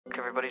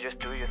everybody just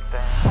do your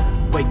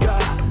thing. Wake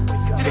up,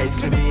 today's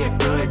gonna be a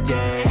good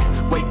day.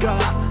 Wake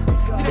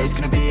up, today's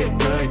gonna be a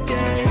good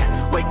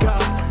day. Wake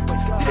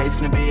up, today's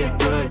gonna be a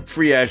good.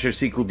 Free Azure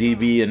SQL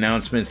DB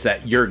announcements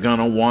that you're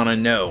gonna wanna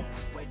know.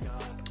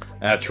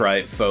 That's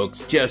right,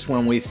 folks. Just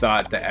when we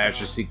thought the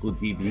Azure SQL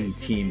DB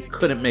team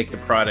couldn't make the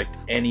product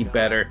any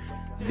better,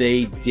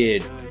 they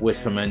did with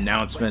some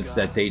announcements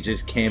that they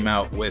just came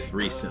out with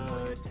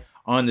recently.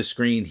 On the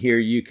screen here,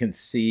 you can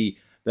see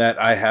that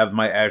I have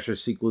my Azure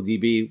SQL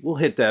DB. We'll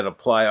hit that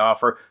apply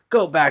offer.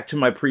 Go back to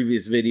my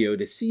previous video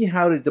to see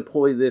how to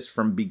deploy this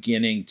from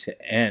beginning to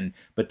end.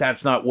 But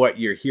that's not what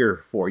you're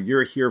here for.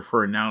 You're here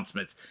for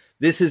announcements.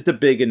 This is the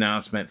big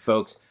announcement,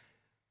 folks.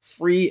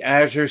 Free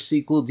Azure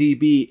SQL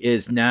DB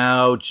is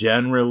now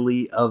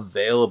generally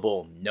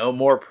available. No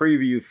more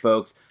preview,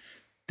 folks.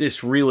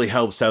 This really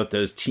helps out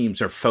those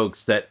teams or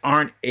folks that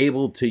aren't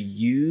able to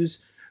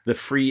use the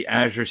free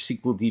Azure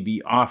SQL DB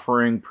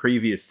offering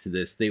previous to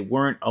this. They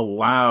weren't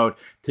allowed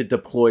to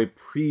deploy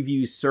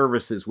preview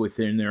services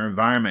within their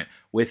environment.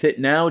 With it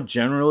now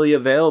generally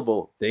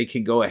available, they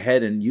can go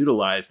ahead and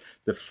utilize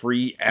the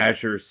free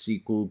Azure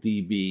SQL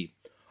DB.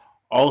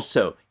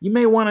 Also, you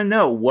may want to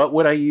know, what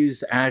would I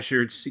use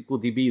Azure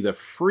SQL DB, the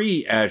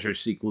free Azure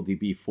SQL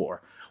DB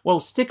for? Well,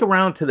 stick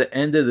around to the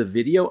end of the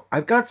video.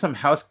 I've got some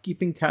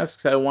housekeeping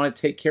tasks I want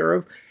to take care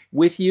of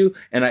with you,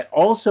 and I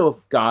also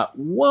have got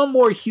one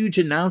more huge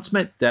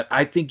announcement that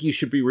I think you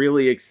should be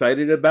really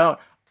excited about.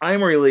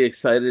 I'm really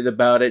excited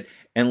about it,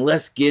 and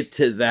let's get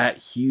to that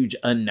huge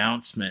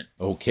announcement.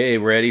 Okay,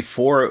 ready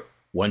for it?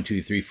 1,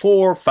 2, 3,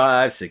 4,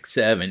 5, 6,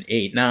 7,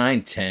 8,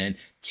 9, 10.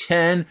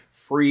 10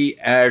 free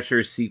Azure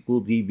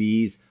SQL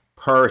DBs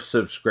per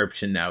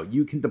subscription now.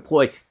 You can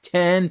deploy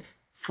 10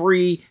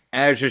 free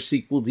Azure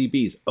SQL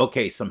DBs.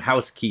 Okay, some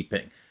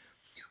housekeeping.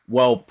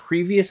 While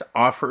previous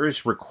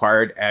offers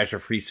required Azure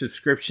free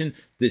subscription,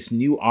 this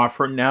new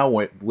offer now,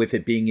 with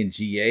it being in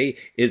GA,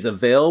 is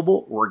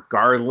available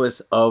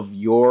regardless of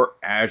your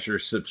Azure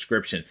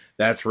subscription.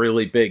 That's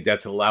really big.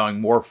 That's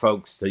allowing more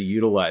folks to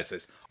utilize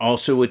this.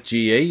 Also with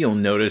GA, you'll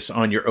notice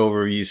on your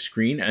overview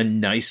screen a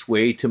nice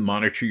way to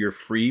monitor your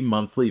free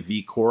monthly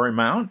vCore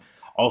amount.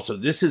 Also,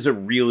 this is a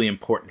really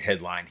important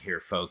headline here,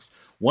 folks.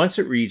 Once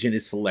a region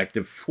is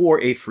selected for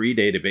a free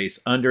database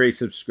under a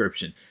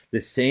subscription, the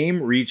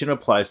same region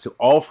applies to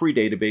all free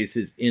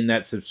databases in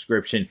that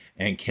subscription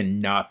and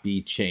cannot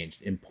be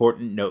changed.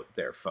 Important note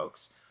there,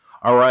 folks.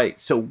 All right,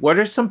 so what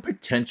are some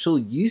potential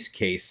use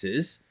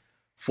cases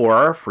for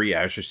our free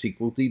Azure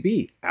SQL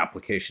DB?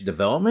 Application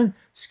development,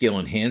 skill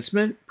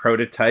enhancement,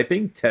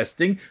 prototyping,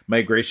 testing,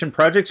 migration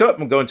projects. Oh,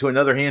 I'm going to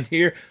another hand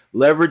here.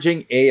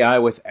 Leveraging AI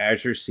with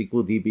Azure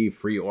SQL DB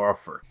free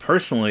offer.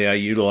 Personally, I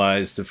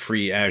utilize the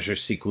free Azure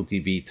SQL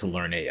DB to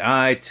learn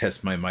AI,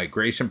 test my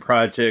migration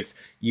projects,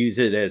 use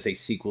it as a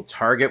SQL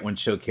target when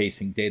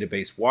showcasing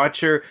Database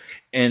Watcher,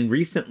 and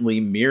recently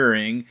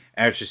mirroring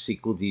Azure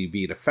SQL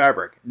DB to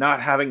Fabric. Not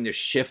having to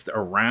shift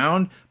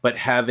around, but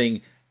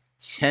having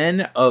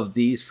 10 of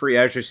these free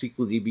Azure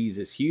SQL DBs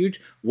is huge.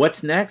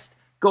 What's next?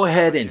 Go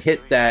ahead and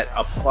hit that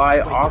apply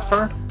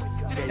offer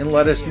and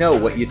let us know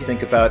what you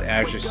think about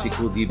Azure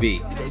SQL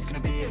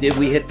DB. Did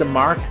we hit the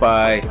mark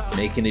by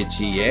making it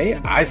GA?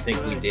 I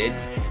think we did.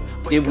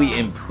 Did we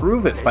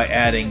improve it by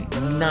adding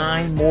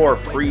 9 more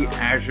free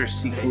Azure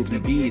SQL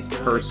DBs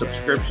per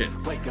subscription?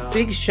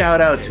 Big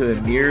shout out to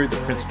Amir, the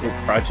principal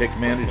project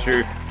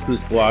manager,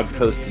 whose blog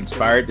post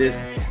inspired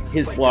this.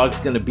 His blog's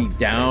going to be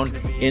down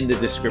in the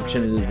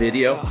description of the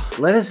video.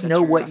 Let us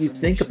know what you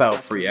think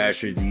about free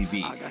Azure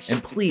DB.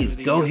 And please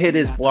go hit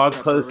his blog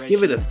post,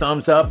 give it a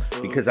thumbs up,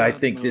 because I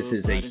think this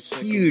is a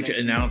huge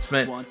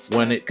announcement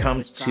when it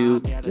comes to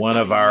one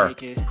of our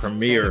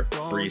premier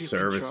free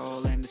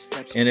services.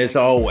 And as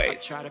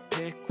always,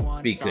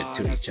 be good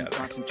to each other.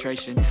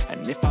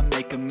 And if I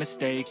make a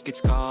mistake,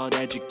 it's called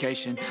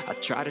education. I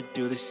try to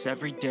do this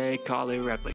every day, call it replication.